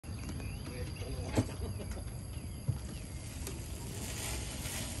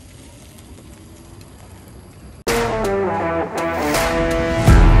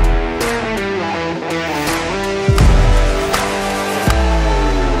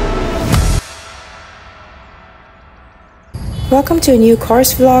Welcome to a new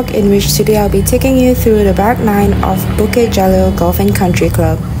course vlog in which today I'll be taking you through the back 9 of Bukit Jalil Golf and Country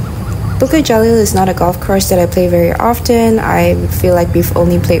Club. Bukit Jalil is not a golf course that I play very often. I feel like we've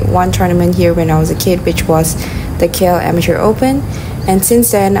only played one tournament here when I was a kid, which was the KL Amateur Open, and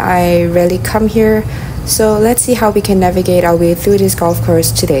since then I rarely come here. So let's see how we can navigate our way through this golf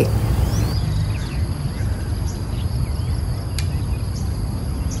course today.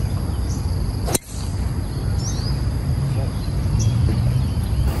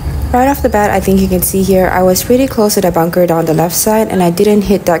 Right off the bat, I think you can see here, I was pretty close to the bunker down the left side and I didn't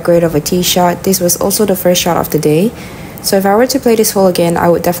hit that great of a tee shot. This was also the first shot of the day. So if I were to play this hole again, I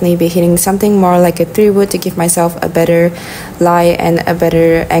would definitely be hitting something more like a 3-wood to give myself a better lie and a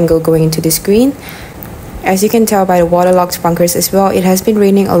better angle going into this green. As you can tell by the waterlogged bunkers as well, it has been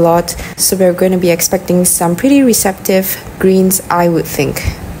raining a lot, so we're going to be expecting some pretty receptive greens, I would think.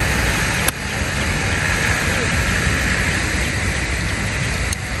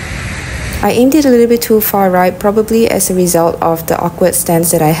 I aimed it a little bit too far right, probably as a result of the awkward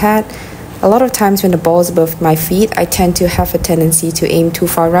stance that I had. A lot of times when the ball is above my feet, I tend to have a tendency to aim too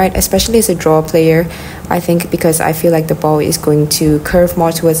far right, especially as a draw player. I think because I feel like the ball is going to curve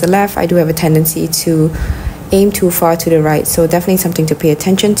more towards the left, I do have a tendency to aim too far to the right. So definitely something to pay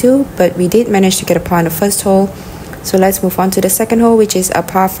attention to, but we did manage to get a par on the first hole. So let's move on to the second hole, which is a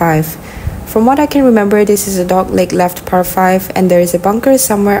par 5. From what I can remember, this is a dogleg left par 5 and there is a bunker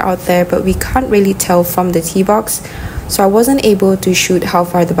somewhere out there, but we can't really tell from the tee box, so I wasn't able to shoot how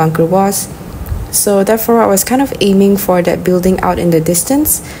far the bunker was. So therefore I was kind of aiming for that building out in the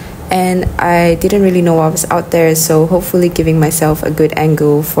distance, and I didn't really know what was out there, so hopefully giving myself a good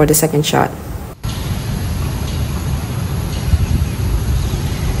angle for the second shot.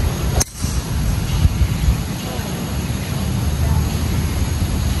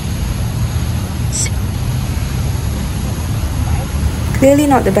 Clearly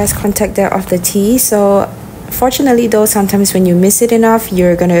not the best contact there off the tee, so fortunately though, sometimes when you miss it enough,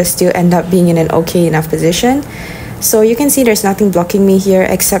 you're gonna still end up being in an okay enough position. So you can see there's nothing blocking me here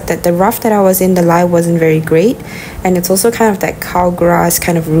except that the rough that I was in, the lie wasn't very great, and it's also kind of that cow grass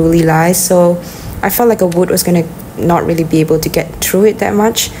kind of ruly lie, so I felt like a wood was gonna not really be able to get through it that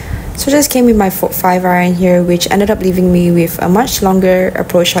much. So I just came with my 5 iron here, which ended up leaving me with a much longer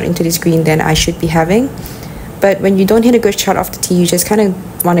approach shot into this green than I should be having. But when you don't hit a good shot off the tee, you just kind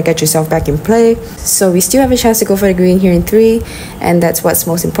of want to get yourself back in play. So we still have a chance to go for the green here in 3, and that's what's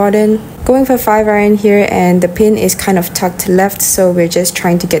most important. Going for 5 iron here, and the pin is kind of tucked left, so we're just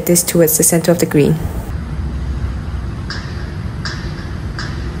trying to get this towards the center of the green.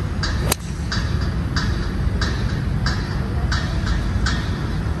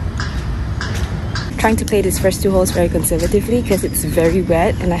 Trying to play these first 2 holes very conservatively because it's very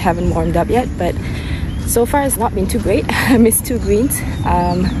wet and I haven't warmed up yet, but so far it's not been too great. I missed 2 greens,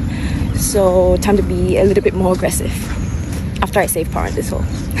 so time to be a little bit more aggressive after I save par on this hole.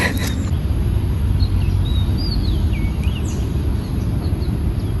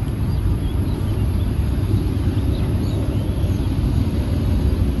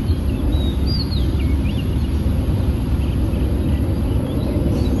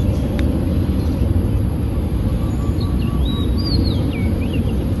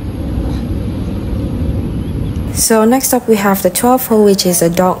 So next up we have the 12th hole, which is a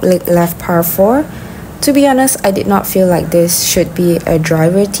dogleg left par 4. To be honest, I did not feel like this should be a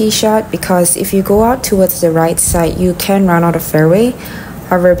driver tee shot because if you go out towards the right side, you can run out of fairway.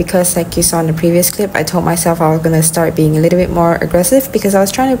 However, because like you saw in the previous clip, I told myself I was going to start being a little bit more aggressive because I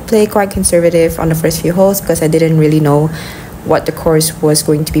was trying to play quite conservative on the first few holes because I didn't really know what the course was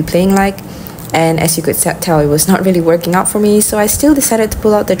going to be playing like. And as you could tell, it was not really working out for me, so I still decided to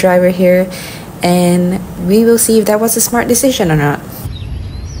pull out the driver here. And we will see if that was a smart decision or not.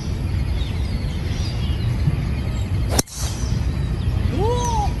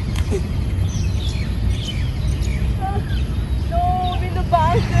 No, in the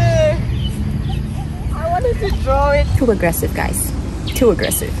bunker. I wanted to draw it. Too aggressive, guys. Too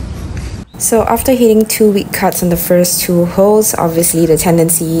aggressive. So after hitting 2 weak cuts on the first 2 holes, obviously the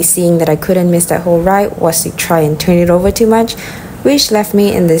tendency, seeing that I couldn't miss that hole right, was to try and turn it over too much, which left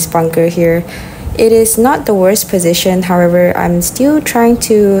me in this bunker here. It is not the worst position, however, I'm still trying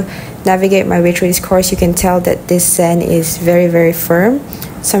to navigate my way through this course. You can tell that this sand is very firm.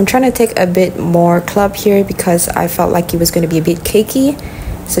 So I'm trying to take a bit more club here because I felt like it was going to be a bit cakey.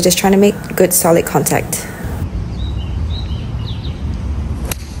 So just trying to make good solid contact.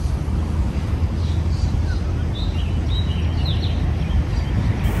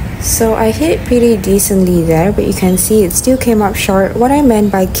 So I hit it pretty decently there, but you can see it still came up short. What I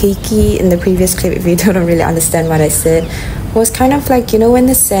meant by cakey in the previous clip, if you don't really understand what I said, was kind of like, you know, when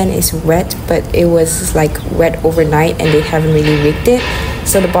the sand is wet, but it was like wet overnight and they haven't really rigged it.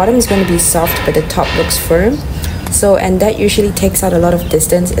 So the bottom is going to be soft, but the top looks firm. So, and that usually takes out a lot of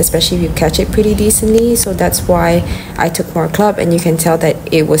distance, especially if you catch it pretty decently. So that's why I took more club, and you can tell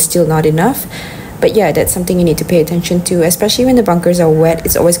that it was still not enough. But yeah, that's something you need to pay attention to, especially when the bunkers are wet.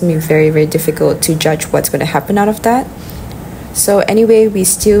 It's always going to be very, very difficult to judge what's going to happen out of that. So anyway, we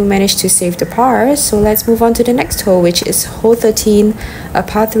still managed to save the par. So let's move on to the next hole, which is hole 13, a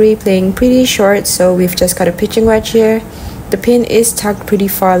par 3 playing pretty short. So we've just got a pitching wedge here. The pin is tucked pretty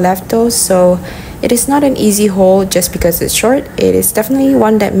far left though, so it is not an easy hole just because it's short. It is definitely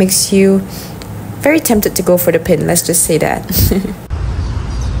one that makes you very tempted to go for the pin, let's just say that.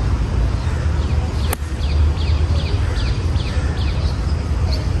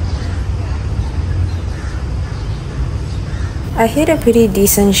 I hit a pretty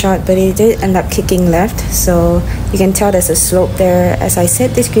decent shot, but it did end up kicking left, so you can tell there's a slope there. As I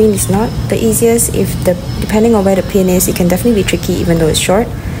said, this green is not the easiest. Depending on where the pin is, it can definitely be tricky even though it's short.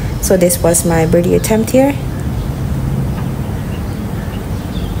 So this was my birdie attempt here.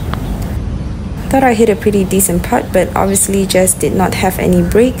 Thought I hit a pretty decent putt, but obviously just did not have any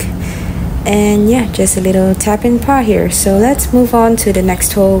break. And yeah, just a little tap in par here. So let's move on to the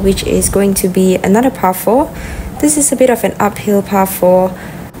next hole, which is going to be another par 4. This is a bit of an uphill par 4.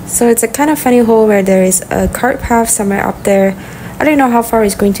 So it's a kind of funny hole where there is a cart path somewhere up there. I don't know how far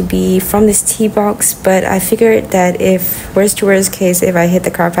it's going to be from this tee box, but I figured that if worst to worst case, if I hit the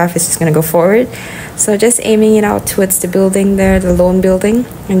cart path, it's just going to go forward. So just aiming it out towards the building there, the lone building,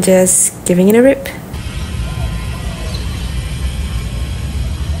 and just giving it a rip.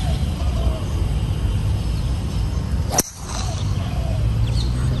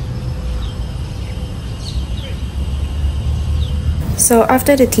 So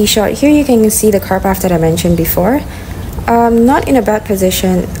after the tee shot, here you can see the cart path that I mentioned before. Not in a bad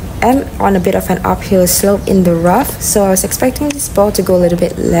position. I'm on a bit of an uphill slope in the rough, so I was expecting this ball to go a little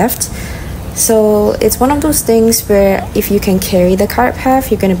bit left. So it's one of those things where if you can carry the cart path,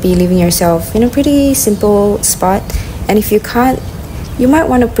 you're going to be leaving yourself in a pretty simple spot. And if you can't, you might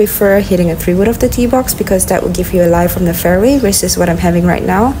want to prefer hitting a 3-wood of the tee box, because that will give you a lie from the fairway versus what I'm having right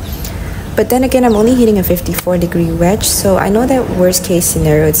now. But then again, I'm only hitting a 54-degree wedge, so I know that worst case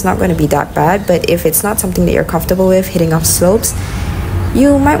scenario, it's not going to be that bad. But if it's not something that you're comfortable with, hitting off slopes,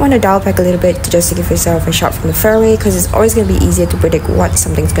 you might want to dial back a little bit just to give yourself a shot from the fairway, because it's always going to be easier to predict what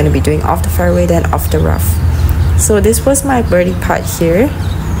something's going to be doing off the fairway than off the rough. So this was my birdie putt here.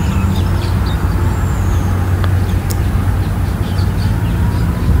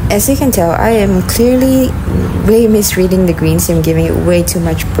 As you can tell, I am clearly way misreading the greens. I'm giving it way too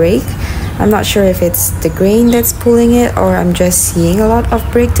much break. I'm not sure if it's the grain that's pulling it, or I'm just seeing a lot of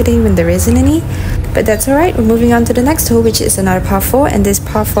break today when there isn't any. But that's alright. We're moving on to the next hole, which is another par 4. And this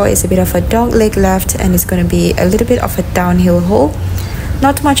par 4 is a bit of a dog leg left, and it's going to be a little bit of a downhill hole.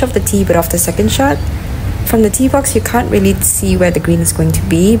 Not much of the tee, but off the second shot. From the tee box, you can't really see where the green is going to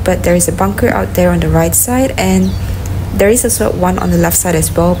be, but there is a bunker out there on the right side, and there is also one on the left side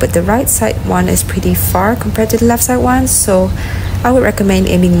as well, but the right side one is pretty far compared to the left side one, so I would recommend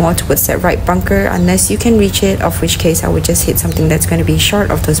aiming more towards that right bunker unless you can reach it, of which case I would just hit something that's going to be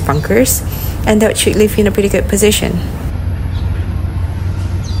short of those bunkers, and that should leave you in a pretty good position.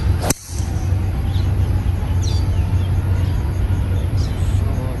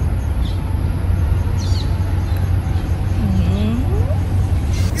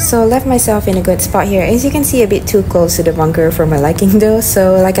 So left myself in a good spot here. As you can see, a bit too close to the bunker for my liking though.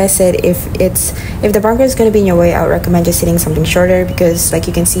 So like I said, if the bunker is going to be in your way, I would recommend just hitting something shorter, because like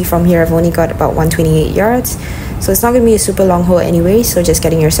you can see from here, I've only got about 128 yards. So it's not going to be a super long hole anyway, so just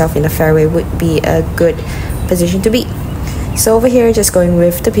getting yourself in the fairway would be a good position to be. So over here, just going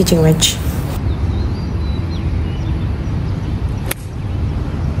with the pitching wedge.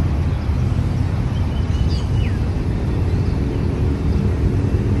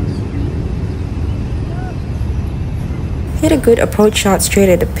 Hit a good approach shot straight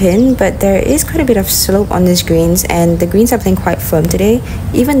at the pin, but there is quite a bit of slope on these greens, and the greens are playing quite firm today,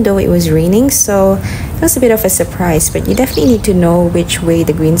 even though it was raining, so it was a bit of a surprise. But you definitely need to know which way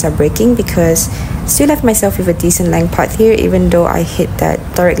the greens are breaking, because still left myself with a decent length putt here, even though I hit that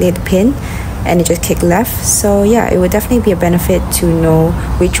directly at the pin and it just kicked left. So yeah, it would definitely be a benefit to know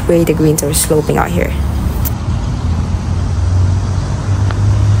which way the greens are sloping out here.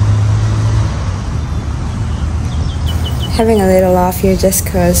 having a little laugh here just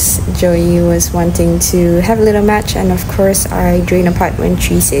because Joey was wanting to have a little match, and of course I drain a putt when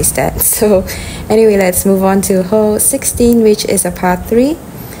she says that. So anyway, let's move on to hole 16, which is a par 3.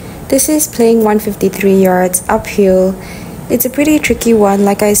 This is playing 153 yards uphill. It's a pretty tricky one.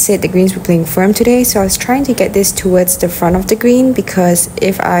 Like I said, the greens were playing firm today, so I was trying to get this towards the front of the green, because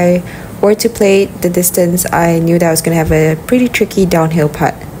if I were to play the distance, I knew that I was going to have a pretty tricky downhill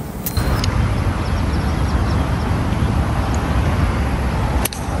putt.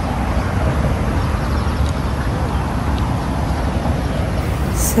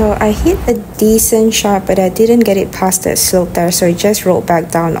 So I hit a decent shot, but I didn't get it past that slope there, so it just rolled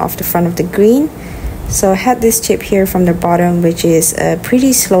back down off the front of the green. So I had this chip here from the bottom, which is a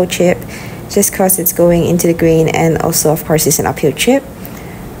pretty slow chip, just because it's going into the green, and also of course it's an uphill chip.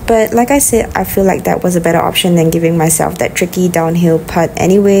 But like I said, I feel like that was a better option than giving myself that tricky downhill putt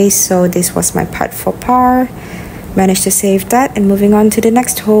anyway, so this was my putt for par. Managed to save that, and moving on to the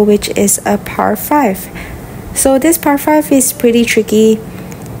next hole, which is a par 5. So this par 5 is pretty tricky.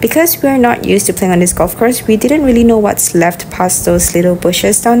 Because we're not used to playing on this golf course, we didn't really know what's left past those little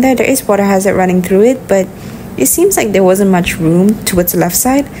bushes down there. There is water hazard running through it, but it seems like there wasn't much room towards the left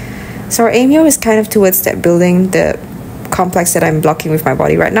side. So our aim here was kind of towards that building, the complex that I'm blocking with my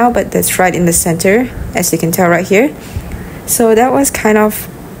body right now, but that's right in the center, as you can tell right here. So that was kind of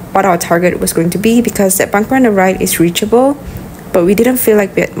what our target was going to be, because that bunker on the right is reachable, but we didn't feel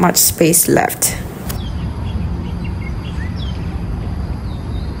like we had much space left.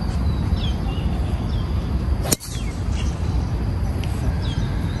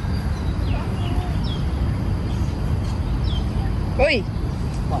 Oi!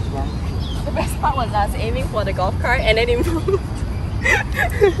 The best part was us aiming for the golf cart and then it moved.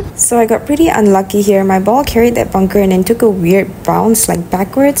 So I got pretty unlucky here. My ball carried that bunker and then took a weird bounce like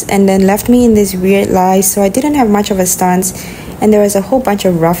backwards, and then left me in this weird lie, so I didn't have much of a stance, and there was a whole bunch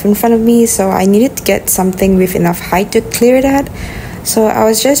of rough in front of me, so I needed to get something with enough height to clear that. So I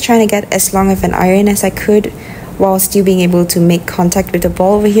was just trying to get as long of an iron as I could, while still being able to make contact with the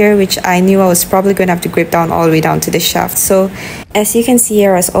ball over here, which I knew I was probably going to have to grip down all the way down to the shaft. So as you can see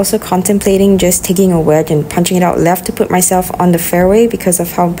here, I was also contemplating just taking a wedge and punching it out left to put myself on the fairway because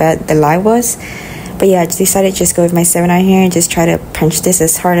of how bad the lie was. But yeah, I decided to just go with my 7-iron here and just try to punch this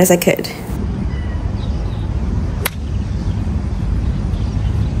as hard as I could.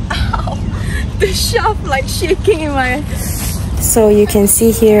 Ow! The shaft like shaking in my... So you can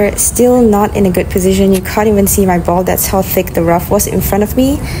see here, still not in a good position. You can't even see my ball. That's how thick the rough was in front of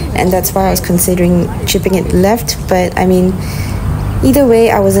me, and that's why I was considering chipping it left. But I mean, either way,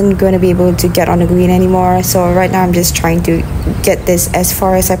 I wasn't going to be able to get on the green anymore. So right now I'm just trying to get this as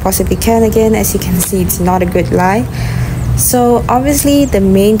far as I possibly can. Again, as you can see, it's not a good lie. So obviously the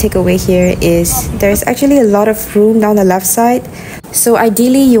main takeaway here is there's actually a lot of room down the left side. So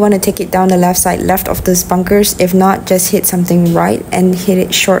ideally you want to take it down the left side left of those bunkers. If not, just hit something right and hit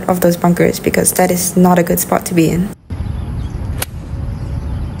it short of those bunkers, because that is not a good spot to be in.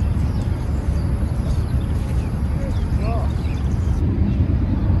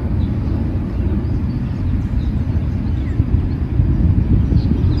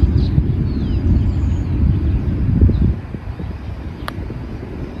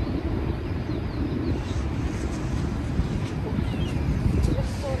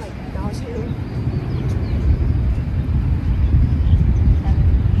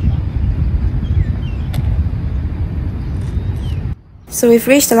 So we've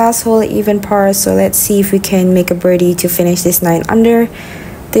reached the last hole, even par, so let's see if we can make a birdie to finish this 9 under.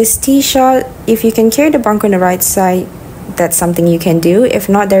 This tee shot, if you can carry the bunker on the right side, that's something you can do. If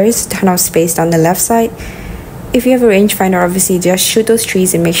not, there is a ton of space down the left side. If you have a rangefinder, obviously just shoot those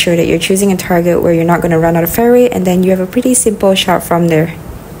trees and make sure that you're choosing a target where you're not going to run out of fairway, and then you have a pretty simple shot from there.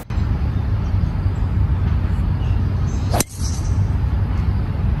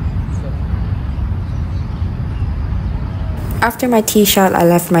 After my tee shot, I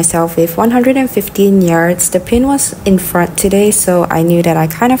left myself with 115 yards. The pin was in front today, so I knew that I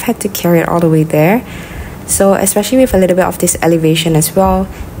kind of had to carry it all the way there. So especially with a little bit of this elevation as well,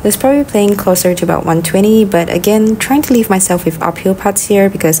 I was probably playing closer to about 120, but again, trying to leave myself with uphill putts here,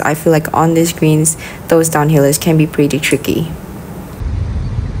 because I feel like on these greens, those downhillers can be pretty tricky.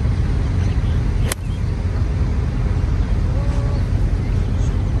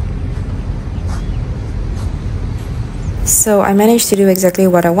 So I managed to do exactly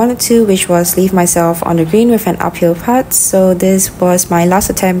what I wanted to, which was leave myself on the green with an uphill putt. So this was my last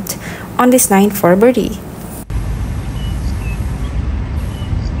attempt on this 9 for a birdie.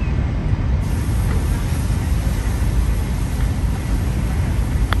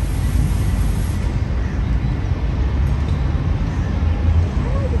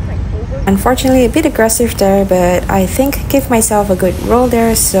 Unfortunately, a bit aggressive there, but I think give myself a good roll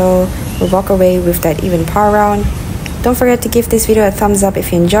there, so we'll walk away with that even par round. Don't forget to give this video a thumbs up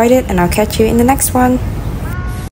if you enjoyed it, and I'll catch you in the next one.